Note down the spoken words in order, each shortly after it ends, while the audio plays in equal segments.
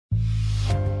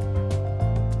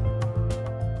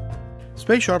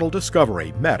Space Shuttle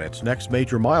Discovery met its next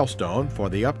major milestone for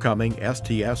the upcoming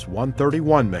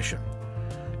STS-131 mission.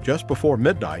 Just before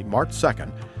midnight, March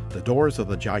 2nd, the doors of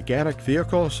the gigantic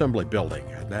Vehicle Assembly Building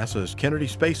at NASA's Kennedy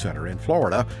Space Center in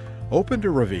Florida opened to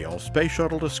reveal Space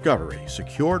Shuttle Discovery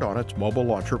secured on its mobile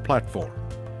launcher platform.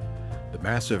 The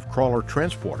massive crawler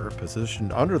transporter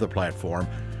positioned under the platform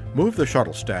moved the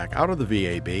shuttle stack out of the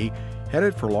VAB,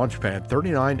 headed for Launch Pad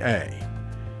 39A.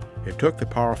 It took the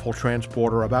powerful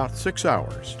transporter about 6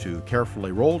 hours to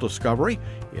carefully roll Discovery,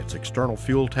 its external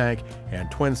fuel tank, and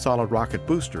twin solid rocket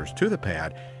boosters to the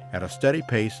pad at a steady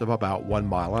pace of about 1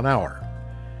 mile an hour.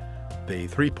 The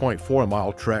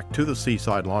 3.4-mile trek to the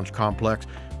Seaside Launch Complex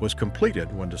was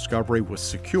completed when Discovery was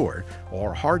secured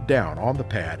or hard down on the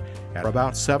pad at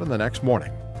about 7 the next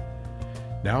morning.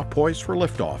 Now poised for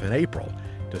liftoff in April,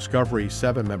 Discovery's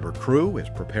 7-member crew is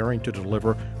preparing to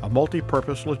deliver a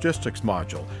multi-purpose logistics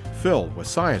module filled with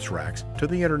science racks to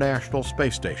the International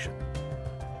Space Station.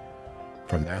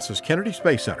 From NASA's Kennedy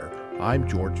Space Center, I'm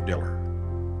George Diller.